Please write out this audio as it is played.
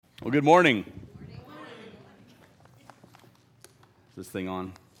Well, good morning. Is this thing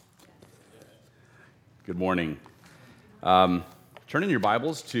on? Good morning. Turn in your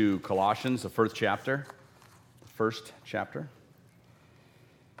Bibles to Colossians, the first chapter.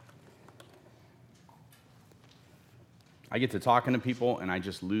 I get to talking to people, and I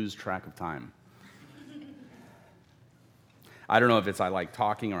just lose track of time. I don't know if it's I like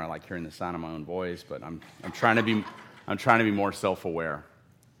talking or I like hearing the sound of my own voice, but I'm trying to be more self-aware.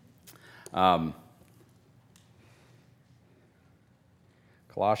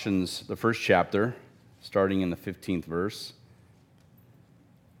 Colossians, the first chapter, starting in the 15th verse.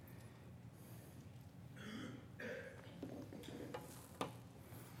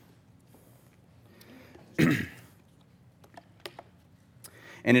 And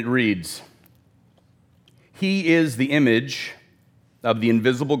it reads, "He is the image of the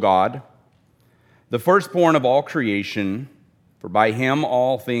invisible God, the firstborn of all creation, for by him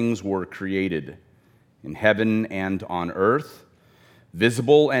all things were created, in heaven and on earth,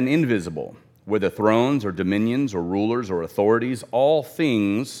 visible and invisible, whether thrones or dominions or rulers or authorities, all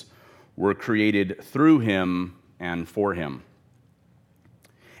things were created through him and for him.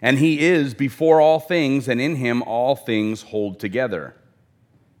 And he is before all things, and in him all things hold together.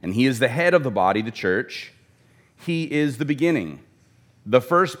 And he is the head of the body, the church. He is the beginning, the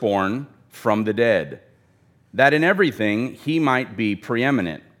firstborn from the dead, that in everything he might be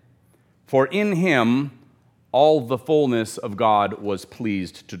preeminent. For in him all the fullness of God was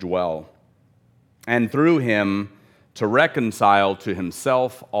pleased to dwell, and through him to reconcile to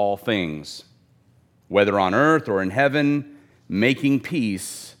himself all things, whether on earth or in heaven, making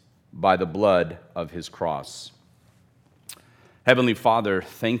peace by the blood of his cross." Heavenly Father,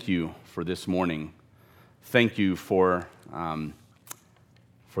 thank you for this morning. Thank you for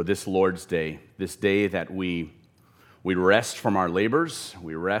this Lord's Day, this day that we rest from our labors,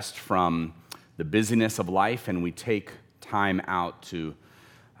 we rest from the busyness of life, and we take time out to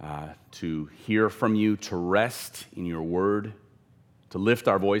hear from you, to rest in your word, to lift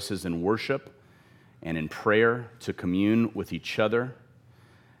our voices in worship and in prayer, to commune with each other,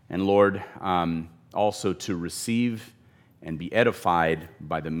 and Lord, also to receive and be edified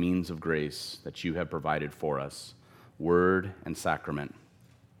by the means of grace that you have provided for us, word and sacrament.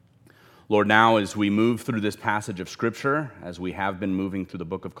 Lord, now as we move through this passage of Scripture, as we have been moving through the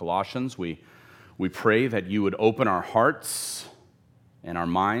book of Colossians, we pray that you would open our hearts and our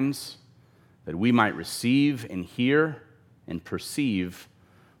minds, that we might receive and hear and perceive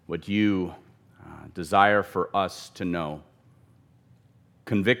what you desire for us to know.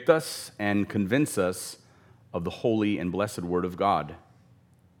 Convict us and convince us of the holy and blessed word of God.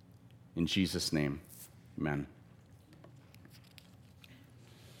 In Jesus' name, amen.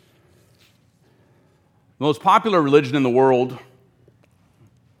 The most popular religion in the world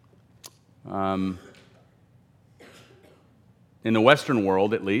in the Western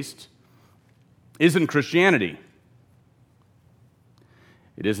world at least, isn't Christianity.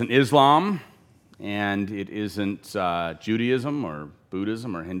 It isn't Islam, and it isn't Judaism or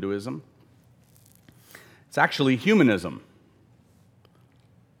Buddhism or Hinduism. It's actually humanism.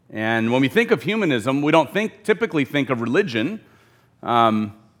 And when we think of humanism, we don't typically think of religion,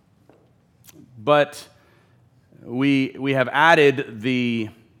 but we have added the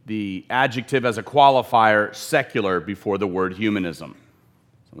adjective as a qualifier, secular, before the word humanism.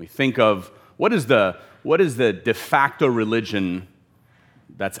 So we think of what is the de facto religion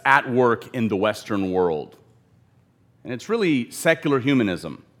that's at work in the Western world. And it's really secular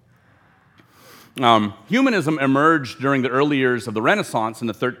humanism. Humanism emerged during the early years of the Renaissance in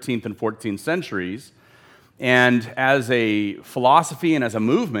the 13th and 14th centuries, and as a philosophy and as a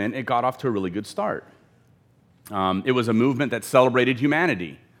movement, it got off to a really good start. It was a movement that celebrated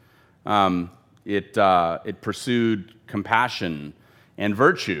humanity. It pursued compassion and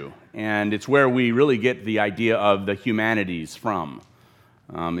virtue, and it's where we really get the idea of the humanities from.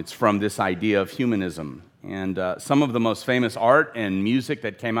 It's from this idea of humanism. And some of the most famous art and music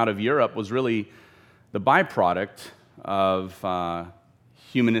that came out of Europe was really the byproduct of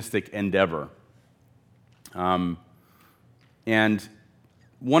humanistic endeavor. And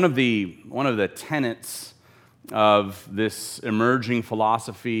one of the tenets of this emerging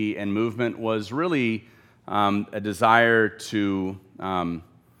philosophy and movement was really a desire to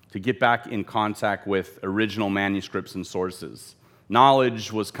get back in contact with original manuscripts and sources.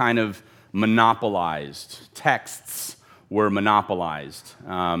 Knowledge was kind of monopolized. Texts were monopolized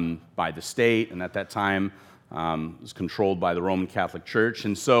by the state, and at that time it was controlled by the Roman Catholic Church.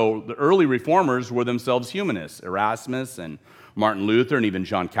 And so the early reformers were themselves humanists, Erasmus and Martin Luther and even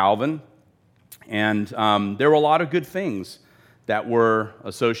John Calvin. And there were a lot of good things that were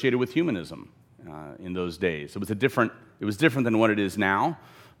associated with humanism in those days. It was different than what it is now,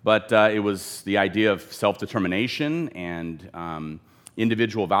 but it was the idea of self-determination and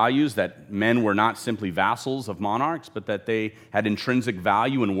individual values, that men were not simply vassals of monarchs, but that they had intrinsic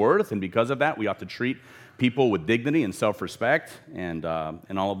value and worth, and because of that, we ought to treat people with dignity and self-respect and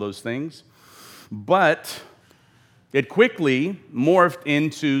all of those things. But it quickly morphed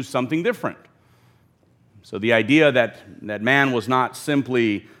into something different. So the idea that man was not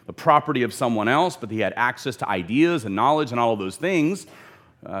simply the property of someone else, but he had access to ideas and knowledge and all of those things,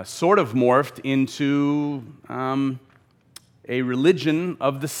 sort of morphed into a religion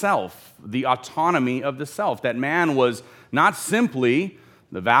of the self, the autonomy of the self, that man was not simply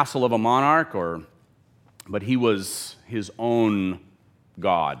the vassal of a monarch, but he was his own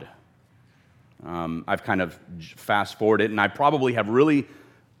God. I've kind of fast-forwarded, and I probably have really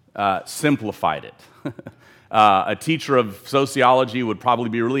simplified it. A teacher of sociology would probably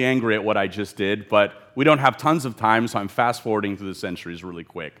be really angry at what I just did, but we don't have tons of time, so I'm fast-forwarding through the centuries really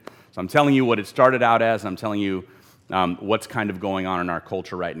quick. So I'm telling you what it started out as, and I'm telling you what's kind of going on in our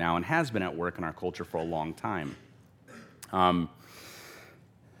culture right now and has been at work in our culture for a long time.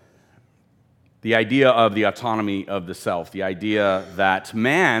 The idea of the autonomy of the self, the idea that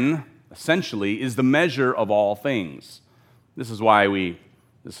man, essentially, is the measure of all things. This is why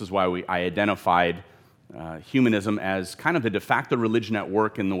I identified humanism as kind of the de facto religion at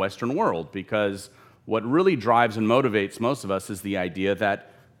work in the Western world, because what really drives and motivates most of us is the idea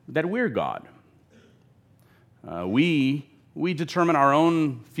that we're God. We determine our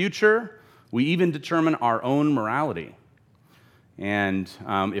own future. We even determine our own morality. And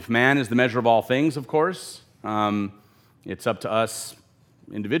if man is the measure of all things, of course, it's up to us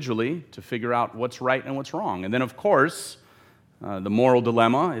individually to figure out what's right and what's wrong. And then, of course, the moral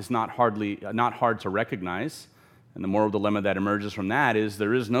dilemma is not hard to recognize. And the moral dilemma that emerges from that is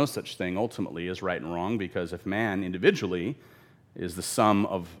there is no such thing ultimately as right and wrong, because if man individually is the sum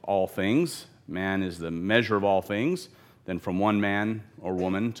of all things, man is the measure of all things, then from one man or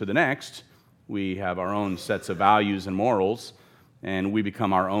woman to the next, we have our own sets of values and morals, and we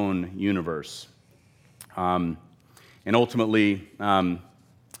become our own universe. And ultimately,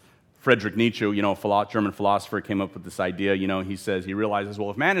 Friedrich Nietzsche, a German philosopher, came up with this idea. He realizes,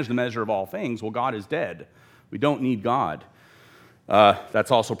 well, if man is the measure of all things, well, God is dead. We don't need God.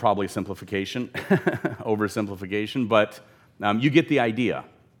 That's also probably a simplification, oversimplification, but you get the idea.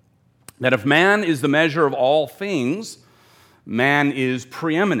 That if man is the measure of all things, man is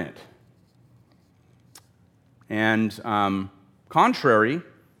preeminent. And contrary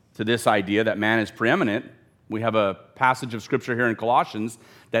to this idea that man is preeminent, we have a passage of Scripture here in Colossians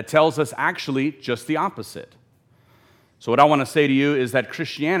that tells us actually just the opposite. So what I want to say to you is that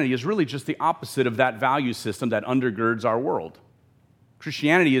Christianity is really just the opposite of that value system that undergirds our world.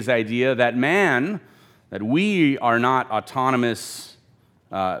 Christianity is the idea that that we are not autonomous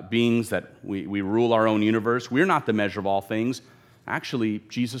beings, that we rule our own universe. We're not the measure of all things. Actually,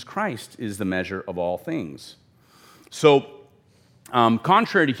 Jesus Christ is the measure of all things. So,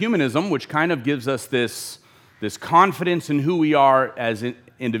 contrary to humanism, which kind of gives us this confidence in who we are as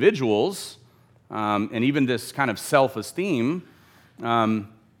individuals, and even this kind of self-esteem,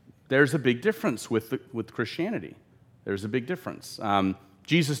 there's a big difference with Christianity. There's a big difference.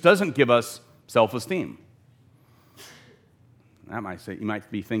 Jesus doesn't give us self-esteem. You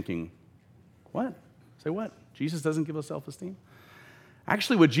might be thinking, what? Say what? Jesus doesn't give us self-esteem?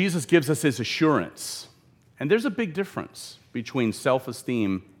 Actually, what Jesus gives us is assurance. And there's a big difference between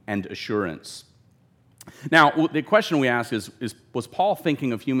self-esteem and assurance. Now, the question we ask is was Paul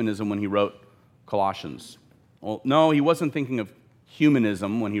thinking of humanism when he wrote Colossians? Well, no, he wasn't thinking of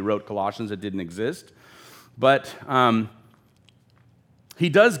humanism when he wrote Colossians. It didn't exist. But he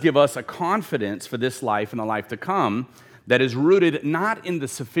does give us a confidence for this life and the life to come that is rooted not in the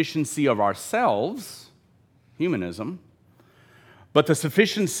sufficiency of ourselves, humanism, but the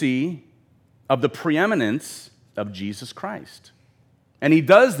sufficiency of the preeminence of Jesus Christ. And he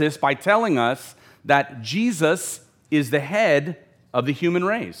does this by telling us that Jesus is the head of the human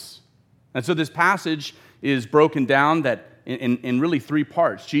race. And so this passage is broken down that in really three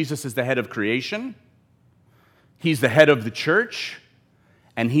parts. Jesus is the head of creation, he's the head of the church,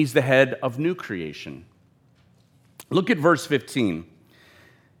 and he's the head of new creation. Look at verse 15.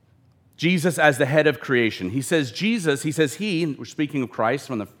 Jesus as the head of creation. He says we're speaking of Christ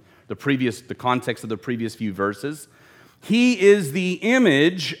from the context of the previous few verses. He is the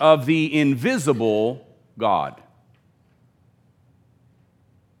image of the invisible God.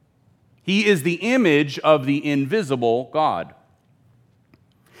 He is the image of the invisible God.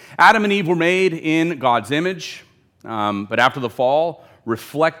 Adam and Eve were made in God's image. but after the fall,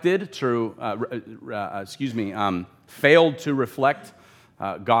 failed to reflect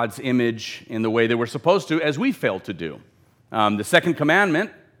God's image in the way they were supposed to, as we failed to do. The second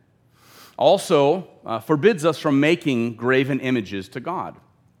commandment also forbids us from making graven images to God.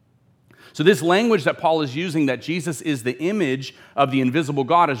 So this language that Paul is using, that Jesus is the image of the invisible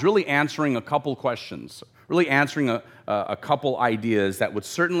God, is really answering a couple questions, really answering a couple ideas that would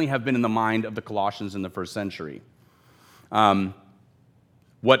certainly have been in the mind of the Colossians in the first century.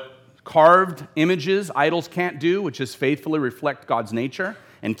 What carved images, idols can't do, which is faithfully reflect God's nature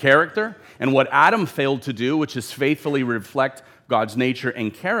and character, and what Adam failed to do, which is faithfully reflect God's nature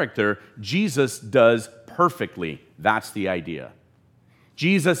and character, Jesus does perfectly. That's the idea.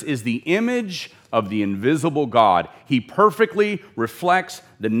 Jesus is the image of the invisible God. He perfectly reflects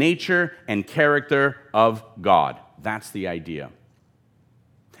the nature and character of God. That's the idea.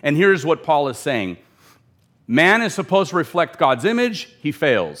 And here's what Paul is saying. Man is supposed to reflect God's image. He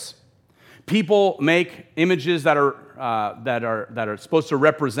fails. People make images that are supposed to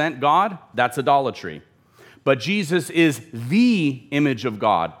represent God. That's idolatry. But Jesus is the image of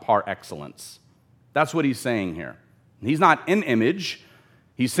God par excellence. That's what he's saying here. He's not an image.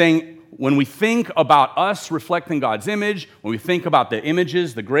 He's saying when we think about us reflecting God's image, when we think about the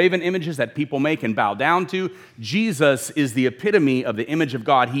images, the graven images that people make and bow down to, Jesus is the epitome of the image of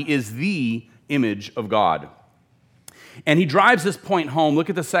God. He is the image of God. And he drives this point home. Look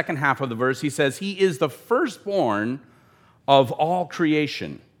at the second half of the verse. He says, he is the firstborn of all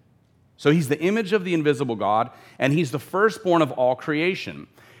creation. So he's the image of the invisible God, and he's the firstborn of all creation.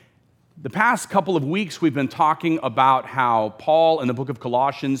 The past couple of weeks, we've been talking about how Paul in the book of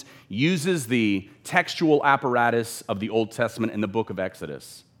Colossians uses the textual apparatus of the Old Testament in the book of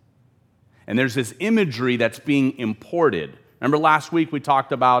Exodus. And there's this imagery that's being imported. Remember last week we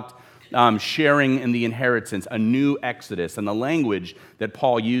talked about sharing in the inheritance, a new Exodus, and the language that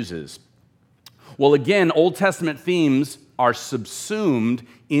Paul uses. Well, again, Old Testament themes are subsumed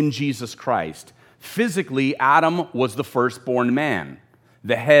in Jesus Christ. Physically, Adam was the firstborn man,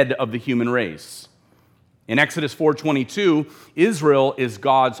 the head of the human race. In Exodus 4:22, Israel is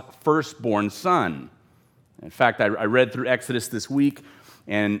God's firstborn son. In fact, I read through Exodus this week,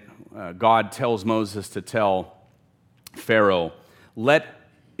 and God tells Moses to tell Pharaoh, let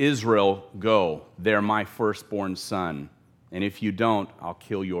Israel go. They're my firstborn son. And if you don't, I'll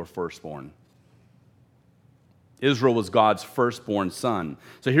kill your firstborn. Israel was God's firstborn son.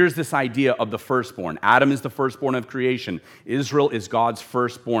 So here's this idea of the firstborn. Adam is the firstborn of creation. Israel is God's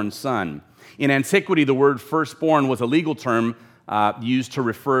firstborn son. In antiquity, the word firstborn was a legal term used to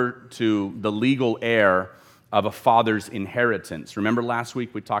refer to the legal heir of a father's inheritance. Remember last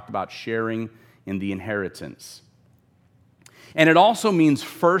week we talked about sharing in the inheritance. And it also means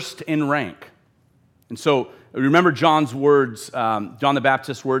first in rank. And so remember John's words, John the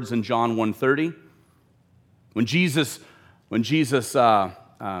Baptist's words in John 1:30? When Jesus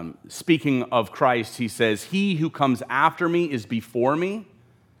speaking of Christ, he says, he who comes after me is before me.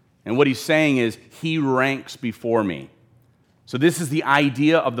 And what he's saying is, he ranks before me. So this is the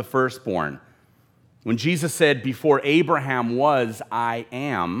idea of the firstborn. When Jesus said, before Abraham was, I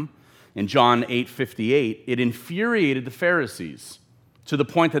am, in John 8:58, it infuriated the Pharisees to the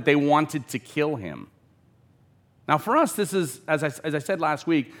point that they wanted to kill him. Now for us, this is, as I said last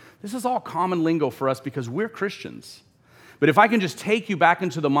week, this is all common lingo for us because we're Christians. But if I can just take you back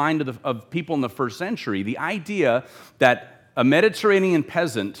into the mind of people in the first century, the idea that a Mediterranean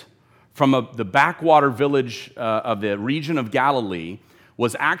peasant from the backwater village of the region of Galilee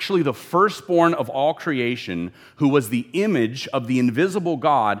was actually the firstborn of all creation, who was the image of the invisible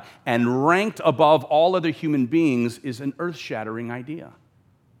God and ranked above all other human beings, is an earth-shattering idea.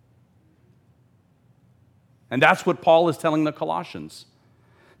 And that's what Paul is telling the Colossians.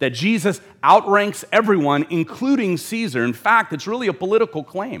 That Jesus outranks everyone, including Caesar. In fact, it's really a political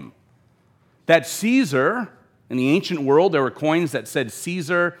claim. That Caesar, in the ancient world, there were coins that said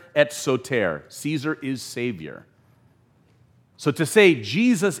Caesar et soter. Caesar is Savior. So to say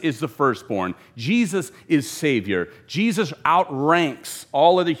Jesus is the firstborn, Jesus is Savior, Jesus outranks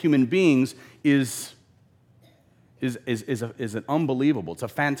all other human beings is an unbelievable, it's a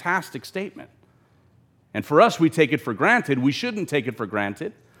fantastic statement. And for us, we take it for granted. We shouldn't take it for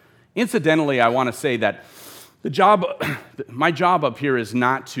granted. Incidentally, I want to say that my job up here is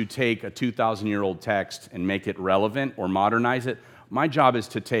not to take a 2,000-year-old text and make it relevant or modernize it. My job is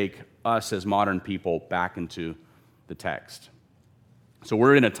to take us as modern people back into the text. So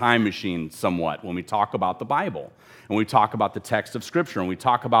we're in a time machine somewhat when we talk about the Bible, and we talk about the text of Scripture, and we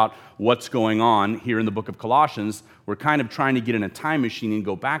talk about what's going on here in the book of Colossians. We're kind of trying to get in a time machine and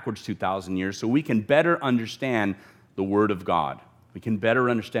go backwards 2,000 years so we can better understand the Word of God. We can better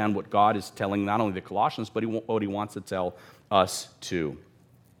understand what God is telling not only the Colossians, but what He wants to tell us too.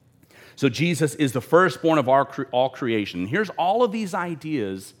 So Jesus is the firstborn of all creation. Here's all of these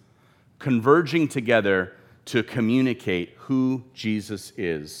ideas converging together to communicate who Jesus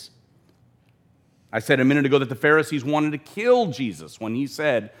is. I said a minute ago that the Pharisees wanted to kill Jesus when He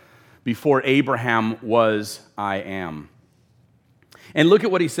said, "Before Abraham was, I am." And look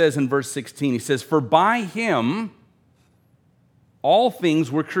at what He says in verse 16. He says, "For by Him all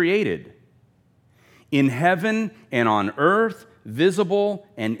things were created, in heaven and on earth, visible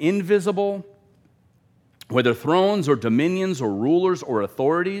and invisible, whether thrones or dominions or rulers or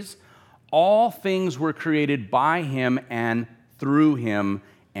authorities, all things were created by Him and through Him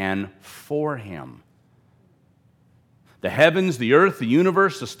and for Him." The heavens, the earth, the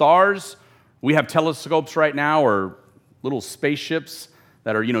universe, the stars. We have telescopes right now, or little spaceships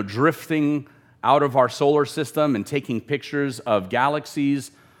that are, drifting out of our solar system and taking pictures of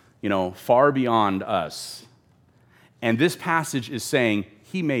galaxies, far beyond us. And this passage is saying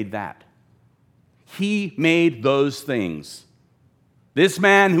He made that. He made those things. This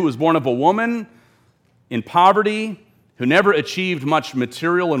man who was born of a woman in poverty, who never achieved much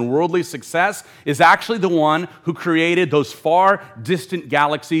material and worldly success, is actually the one who created those far distant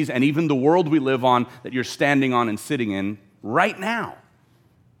galaxies and even the world we live on that you're standing on and sitting in right now.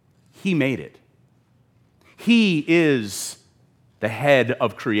 He made it. He is the head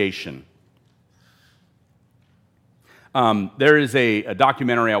of creation. There is a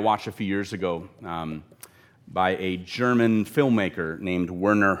documentary I watched a few years ago by a German filmmaker named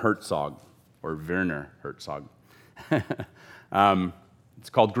Werner Herzog. It's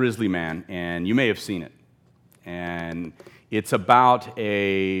called Grizzly Man, and you may have seen it. And it's about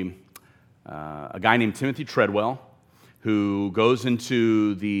a guy named Timothy Treadwell who goes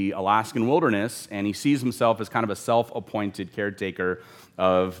into the Alaskan wilderness, and he sees himself as kind of a self-appointed caretaker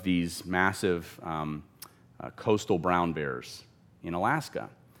of these massive coastal brown bears in Alaska.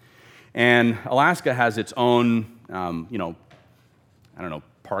 And Alaska has its own,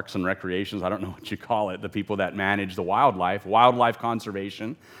 parks and recreations. I don't know what you call it, the people that manage the wildlife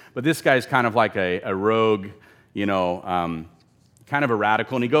conservation. But this guy's kind of like a rogue, kind of a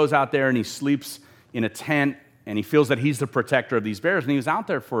radical. And he goes out there and he sleeps in a tent, and he feels that he's the protector of these bears. And he was out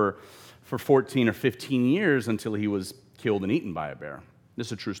there for 14 or 15 years until he was killed and eaten by a bear. This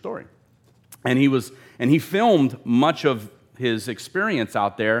is a true story. And he filmed much of his experience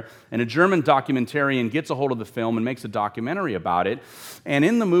out there, and a German documentarian gets a hold of the film and makes a documentary about it. And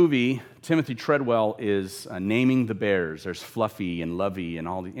in the movie, Timothy Treadwell is naming the bears. There's Fluffy and Lovey and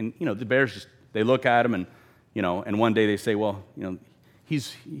all the bears just, they look at him and one day they say, well,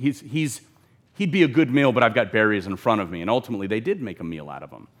 he'd be a good meal, but I've got berries in front of me. And ultimately they did make a meal out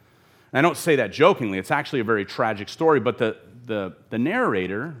of him. And I don't say that jokingly. It's actually a very tragic story, but the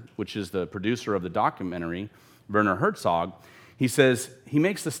narrator, which is the producer of the documentary, Werner Herzog, he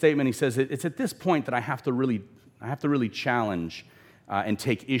makes the statement, he says, it's at this point that I have to really challenge and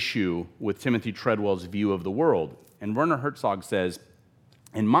take issue with Timothy Treadwell's view of the world. And Werner Herzog says,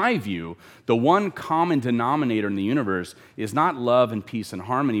 in my view, the one common denominator in the universe is not love and peace and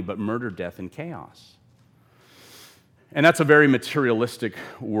harmony, but murder, death, and chaos. And that's a very materialistic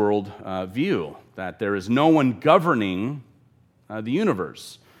world view, that there is no one governing the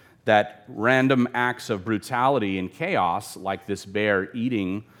universe, that random acts of brutality and chaos, like this bear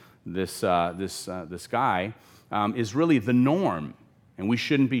eating this guy, is really the norm, and we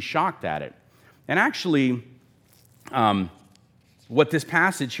shouldn't be shocked at it. And actually, what this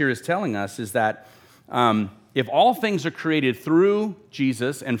passage here is telling us is that if all things are created through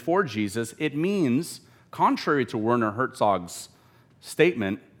Jesus and for Jesus, it means, contrary to Werner Herzog's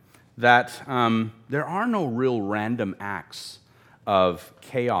statement, that there are no real random acts of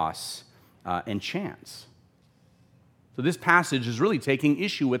chaos and chance. So this passage is really taking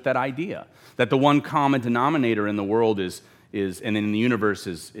issue with that idea, that the one common denominator in the world is and in the universe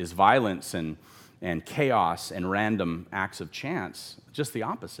is violence and chaos and random acts of chance. Just the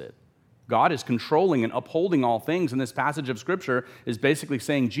opposite. God is controlling and upholding all things, and this passage of Scripture is basically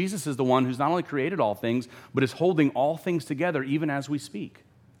saying Jesus is the one who's not only created all things, but is holding all things together even as we speak.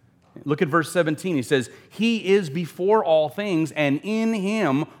 Look at verse 17. He says, He is before all things, and in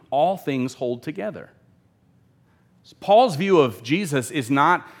Him all things hold together. So Paul's view of Jesus is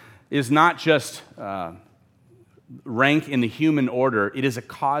not rank in the human order. It is a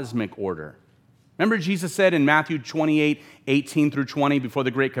cosmic order. Remember Jesus said in Matthew 28:18 through 20, before the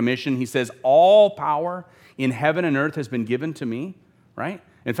Great Commission, he says, all power in heaven and earth has been given to me, right?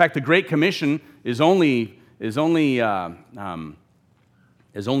 In fact, the Great Commission is only doable,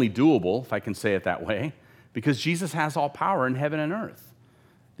 if I can say it that way, because Jesus has all power in heaven and earth.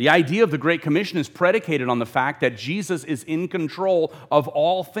 The idea of the Great Commission is predicated on the fact that Jesus is in control of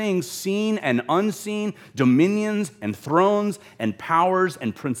all things, seen and unseen, dominions and thrones and powers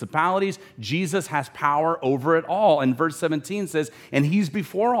and principalities. Jesus has power over it all. And verse 17 says, and he's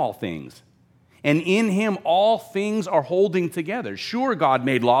before all things. And in him all things are holding together. Sure, God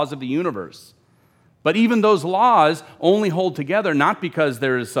made laws of the universe. But even those laws only hold together not because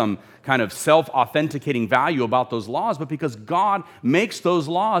there is some kind of self-authenticating value about those laws, but because God makes those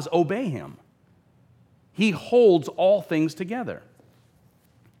laws obey him. He holds all things together.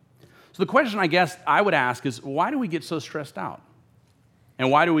 So the question I guess I would ask is, why do we get so stressed out?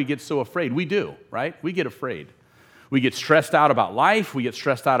 And why do we get so afraid? We do, right? We get afraid. We get stressed out about life. We get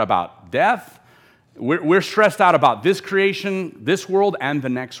stressed out about death. We're stressed out about this creation, this world, and the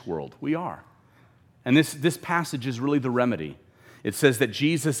next world. We are. And this passage is really the remedy. It says that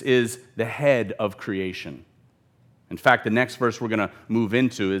Jesus is the head of creation. In fact, the next verse we're going to move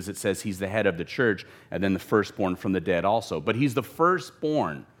into is it says he's the head of the church and then the firstborn from the dead also. But he's the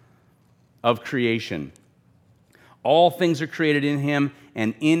firstborn of creation. All things are created in him,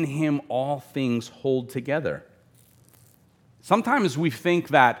 and in him all things hold together. Sometimes we think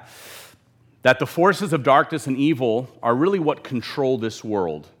that the forces of darkness and evil are really what control this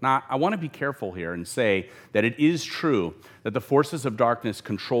world. Now, I want to be careful here and say that it is true that the forces of darkness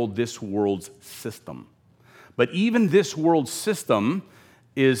control this world's system. But even this world's system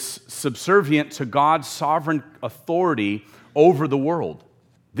is subservient to God's sovereign authority over the world.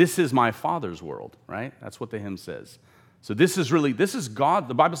 This is my Father's world, right? That's what the hymn says. So this is God.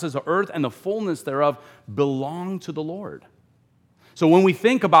 The Bible says the earth and the fullness thereof belong to the Lord. So when we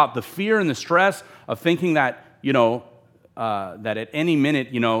think about the fear and the stress of thinking that, that at any minute,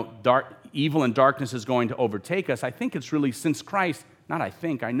 evil and darkness is going to overtake us, I think it's really since Christ,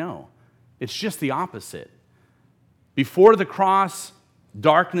 I know. It's just the opposite. Before the cross,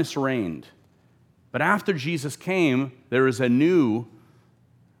 darkness reigned. But after Jesus came, there is a new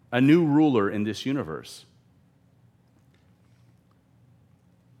ruler in this universe.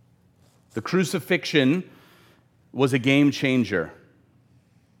 The crucifixion was a game changer.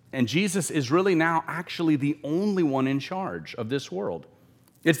 And Jesus is really now actually the only one in charge of this world.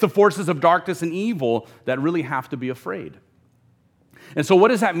 It's the forces of darkness and evil that really have to be afraid. And so what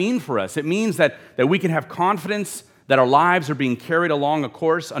does that mean for us? It means that we can have confidence that our lives are being carried along a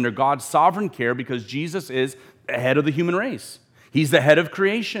course under God's sovereign care because Jesus is the head of the human race. He's the head of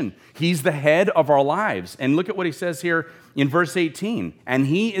creation. He's the head of our lives. And look at what he says here in verse 18. And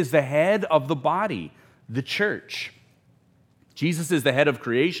he is the head of the body, the church. Jesus is the head of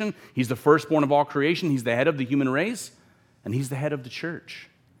creation. He's the firstborn of all creation. He's the head of the human race, and he's the head of the church.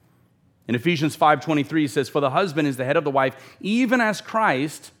 In Ephesians 5:23, it says, for the husband is the head of the wife, even as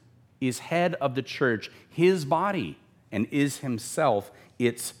Christ is head of the church, his body, and is himself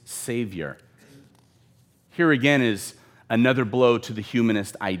its Savior. Here again is another blow to the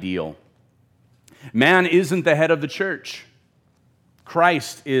humanist ideal. Man isn't the head of the church.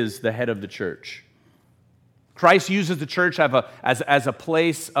 Christ is the head of the church. Christ uses the church as a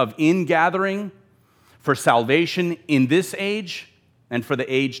place of ingathering for salvation in this age and for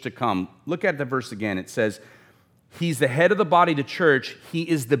the age to come. Look at the verse again. It says, he's the head of the body, the church. He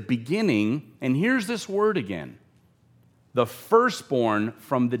is the beginning. And here's this word again. The firstborn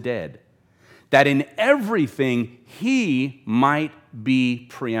from the dead, that in everything he might be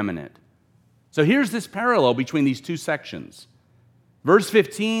preeminent. So here's this parallel between these two sections. Verse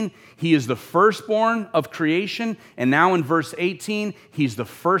 15, he is the firstborn of creation, and now in verse 18, he's the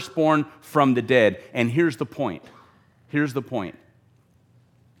firstborn from the dead. And here's the point.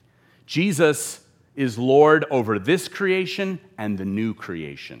 Jesus is Lord over this creation and the new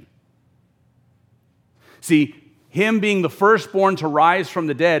creation. See, him being the firstborn to rise from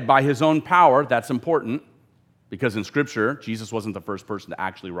the dead by his own power, that's important. Because in Scripture, Jesus wasn't the first person to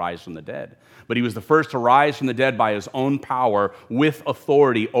actually rise from the dead. But he was the first to rise from the dead by his own power with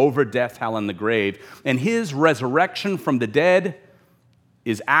authority over death, hell, and the grave. And his resurrection from the dead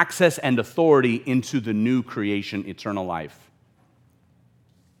is access and authority into the new creation, eternal life.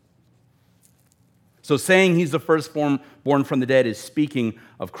 So saying he's the firstborn born from the dead is speaking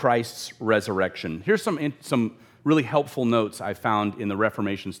of Christ's resurrection. Here's some really helpful notes I found in the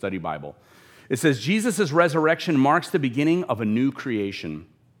Reformation Study Bible. It says, Jesus' resurrection marks the beginning of a new creation.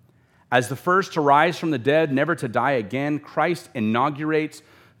 As the first to rise from the dead, never to die again, Christ inaugurates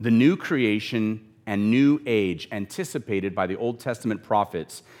the new creation and new age anticipated by the Old Testament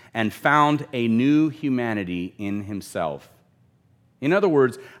prophets and found a new humanity in himself. In other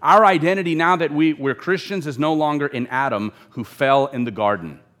words, our identity now that we're Christians is no longer in Adam who fell in the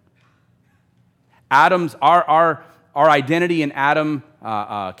garden. Our identity in Adam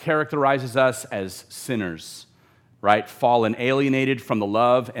characterizes us as sinners, right? Fallen, alienated from the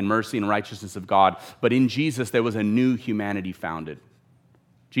love and mercy and righteousness of God. But in Jesus, there was a new humanity founded.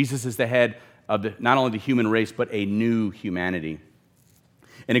 Jesus is the head of not only the human race, but a new humanity.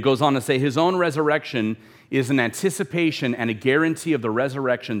 And it goes on to say, his own resurrection is an anticipation and a guarantee of the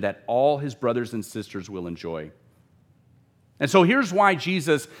resurrection that all his brothers and sisters will enjoy. And so here's why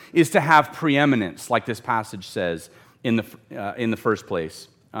Jesus is to have preeminence, like this passage says, in the first place.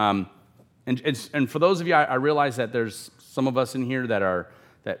 And for those of you, I realize that there's some of us in here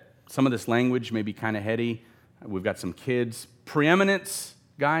that some of this language may be kind of heady. We've got some kids. Preeminence,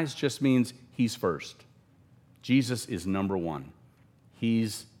 guys, just means he's first. Jesus is number one.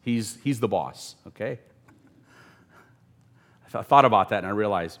 He's the boss, okay? I thought about that and I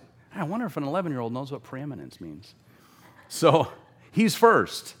realized, I wonder if an 11-year-old knows what preeminence means. So he's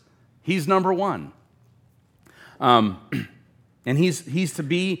first. He's number one. And he's to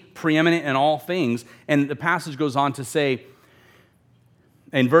be preeminent in all things. And the passage goes on to say,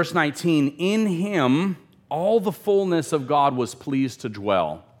 in verse 19, in him all the fullness of God was pleased to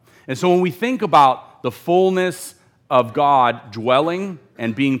dwell. And so when we think about the fullness of God dwelling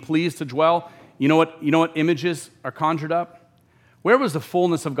and being pleased to dwell, you know what images are conjured up? Where was the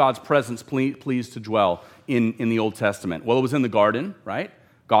fullness of God's presence pleased to dwell in the Old Testament? Well, it was in the garden, right?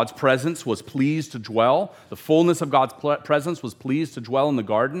 God's presence was pleased to dwell. The fullness of God's presence was pleased to dwell in the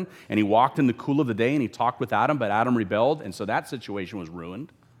garden, and he walked in the cool of the day, and he talked with Adam, but Adam rebelled, and so that situation was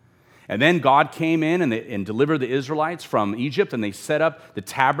ruined. And then God came in and delivered the Israelites from Egypt, and they set up the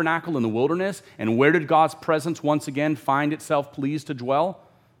tabernacle in the wilderness. And where did God's presence once again find itself pleased to dwell?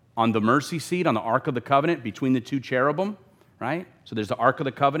 On the mercy seat, on the Ark of the Covenant, between the two cherubim, right? So there's the Ark of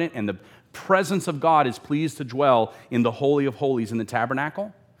the Covenant, and the presence of God is pleased to dwell in the Holy of Holies in the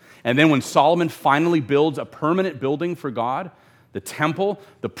tabernacle. And then when Solomon finally builds a permanent building for God, the temple,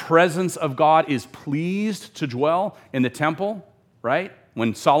 the presence of God is pleased to dwell in the temple, right?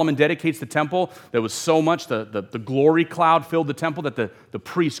 When Solomon dedicates the temple, there was so much, the glory cloud filled the temple that the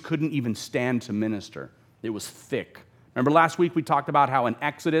priests couldn't even stand to minister. It was thick. Remember last week we talked about how in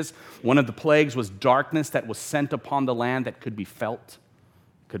Exodus, one of the plagues was darkness that was sent upon the land that could be felt.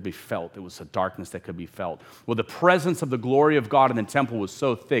 Could be felt. It was a darkness that could be felt. Well, the presence of the glory of God in the temple was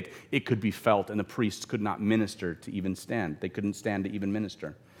so thick, it could be felt, and the priests could not minister to even stand. They couldn't stand to even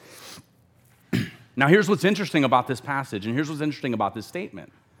minister. Now, here's what's interesting about this passage, and here's what's interesting about this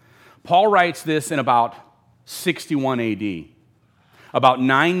statement. Paul writes this in about 61 AD, about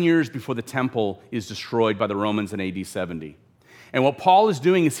 9 years before the temple is destroyed by the Romans in AD 70. And what Paul is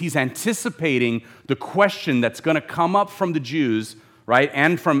doing is he's anticipating the question that's going to come up from the Jews, right,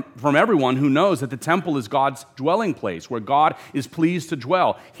 and from everyone who knows that the temple is God's dwelling place, where God is pleased to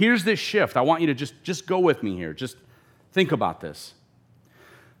dwell. Here's this shift. I want you to just go with me here. Just think about this.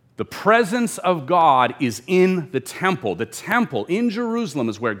 The presence of God is in the temple. The temple in Jerusalem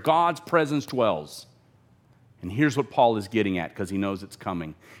is where God's presence dwells. And here's what Paul is getting at, because he knows it's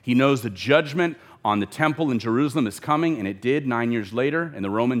coming. He knows the judgment on the temple in Jerusalem is coming, and it did 9 years later in the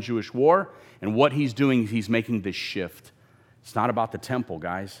Roman-Jewish War. And what he's doing is he's making this shift. It's not about the temple,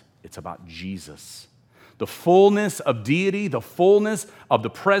 guys. It's about Jesus. The fullness of deity, the fullness of the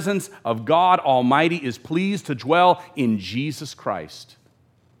presence of God Almighty is pleased to dwell in Jesus Christ.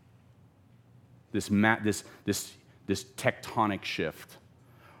 This tectonic shift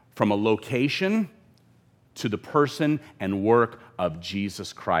from a location to the person and work of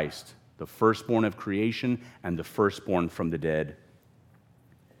Jesus Christ, the firstborn of creation and the firstborn from the dead.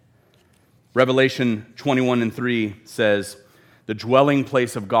 Revelation 21:3 says, the dwelling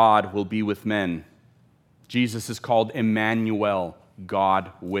place of God will be with men. Jesus is called Emmanuel,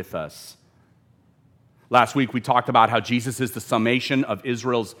 God with us. Last week we talked about how Jesus is the summation of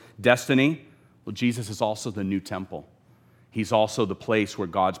Israel's destiny. Well, Jesus is also the new temple. He's also the place where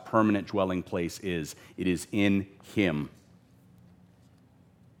God's permanent dwelling place is. It is in him.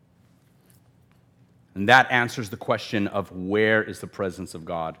 And that answers the question of where is the presence of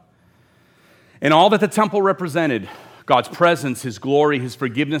God. And all that the temple represented, God's presence, his glory, his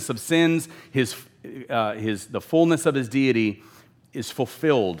forgiveness of sins, the fullness of his deity is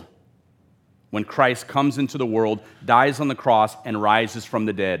fulfilled when Christ comes into the world, dies on the cross, and rises from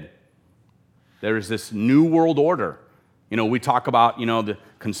the dead. There is this new world order. We talk about, the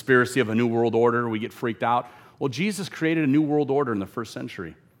conspiracy of a new world order. We get freaked out. Well, Jesus created a new world order in the first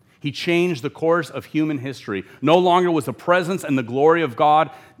century. He changed the course of human history. No longer was the presence and the glory of God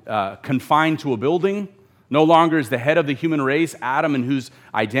confined to a building. No longer is the head of the human race Adam, in whose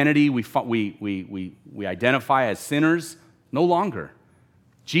identity we identify as sinners. No longer.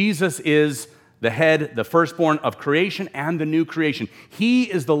 Jesus is the head, the firstborn of creation and the new creation. He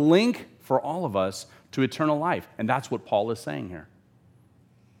is the link for all of us to eternal life. And that's what Paul is saying here.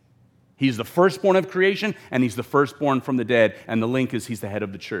 He's the firstborn of creation, and he's the firstborn from the dead, and the link is he's the head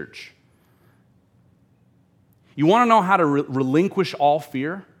of the church. You want to know how to relinquish all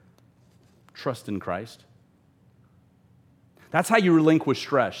fear? Trust in Christ. That's how you relinquish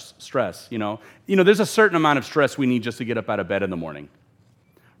stress. You know, there's a certain amount of stress we need just to get up out of bed in the morning,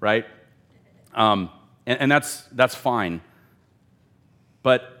 right? And that's fine.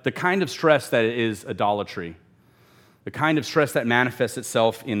 But the kind of stress that is idolatry, the kind of stress that manifests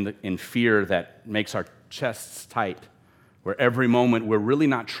itself in fear that makes our chests tight, where every moment we're really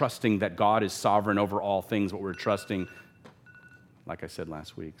not trusting that God is sovereign over all things, but we're trusting, like I said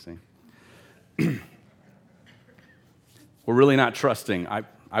last week, see? We're really not trusting.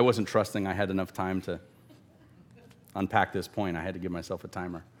 I wasn't trusting I had enough time to unpack this point. I had to give myself a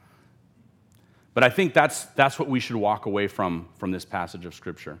timer. But I think that's what we should walk away from this passage of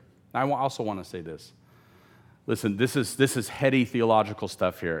Scripture. I also want to say this. Listen, this is heady theological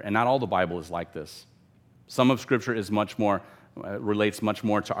stuff here, and not all the Bible is like this. Some of Scripture is much more, relates much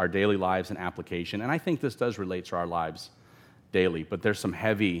more to our daily lives and application, and I think this does relate to our lives daily, but there's some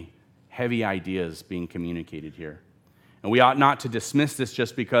heavy ideas being communicated here. And we ought not to dismiss this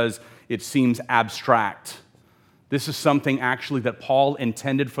just because it seems abstract. This is something actually that Paul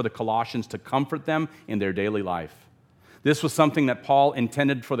intended for the Colossians to comfort them in their daily life. This was something that Paul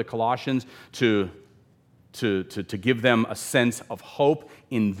intended for the Colossians to give them a sense of hope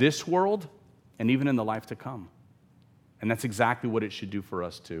in this world and even in the life to come. And that's exactly what it should do for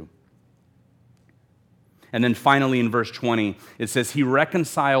us too. And then finally in verse 20, it says, He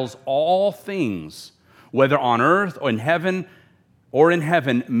reconciles all things, whether on earth or in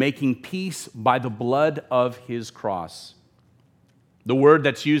heaven, making peace by the blood of His cross. The word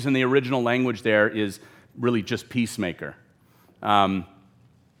that's used in the original language there is really just peacemaker. And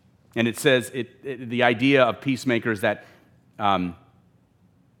it says, the idea of peacemaker is that the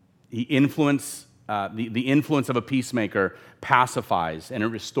influence of a peacemaker pacifies and it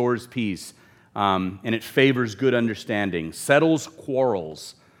restores peace, and it favors good understanding, settles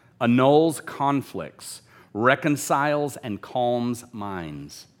quarrels, annuls conflicts, reconciles and calms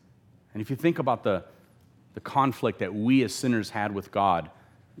minds. And if you think about the conflict that we as sinners had with God,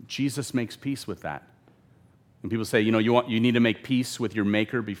 Jesus makes peace with that. And people say, you need to make peace with your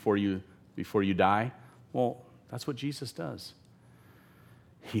Maker before you die. Well, that's what Jesus does.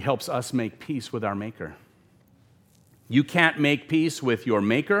 He helps us make peace with our Maker. You can't make peace with your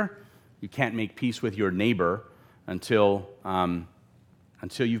Maker. You can't make peace with your neighbor until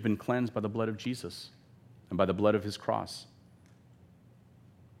you've been cleansed by the blood of Jesus and by the blood of His cross.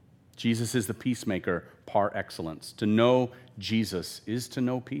 Jesus is the peacemaker par excellence. To know Jesus is to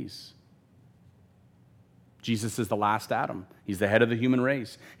know peace. Jesus is the last Adam. He's the head of the human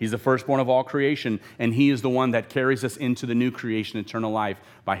race. He's the firstborn of all creation, and He is the one that carries us into the new creation, eternal life,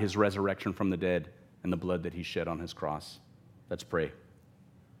 by His resurrection from the dead and the blood that He shed on His cross. Let's pray.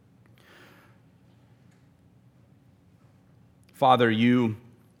 Father, You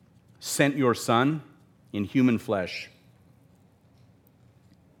sent Your Son in human flesh.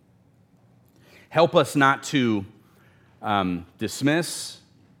 Help us not to dismiss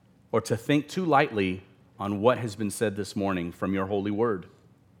or to think too lightly on what has been said this morning from Your holy word.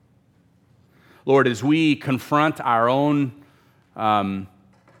 Lord, as we confront our own kind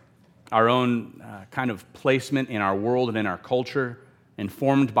of placement in our world and in our culture,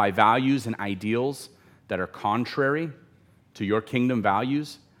 informed by values and ideals that are contrary to Your kingdom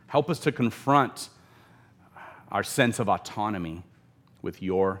values, help us to confront our sense of autonomy with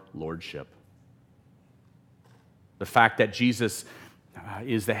Your lordship. The fact that Jesus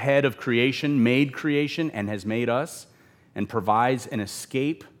is the head of creation, and has made us, and provides an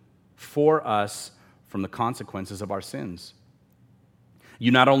escape for us from the consequences of our sins.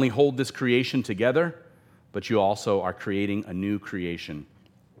 You not only hold this creation together, but You also are creating a new creation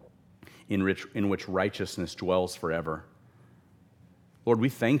in which righteousness dwells forever. Lord, we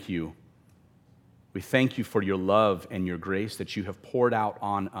thank You. We thank You for Your love and Your grace that You have poured out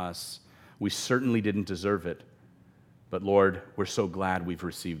on us. We certainly didn't deserve it. But Lord, we're so glad we've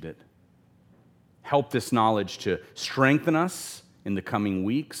received it. Help this knowledge to strengthen us in the coming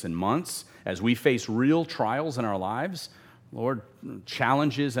weeks and months as we face real trials in our lives, Lord,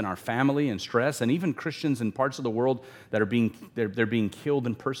 challenges in our family and stress, and even Christians in parts of the world that are being killed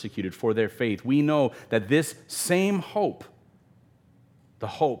and persecuted for their faith. We know that this same hope, the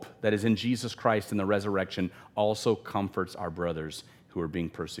hope that is in Jesus Christ and the resurrection, also comforts our brothers who are being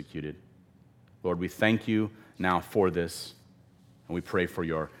persecuted. Lord, we thank you now for this, and we pray for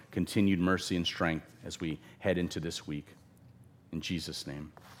your continued mercy and strength as we head into this week. In Jesus'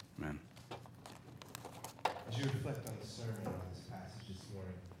 name, amen. As you reflect on the sermon on this passage this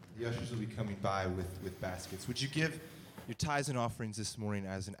morning, the ushers will be coming by with baskets. Would you give your tithes and offerings this morning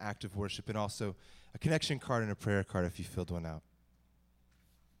as an act of worship, and also a connection card and a prayer card if you filled one out?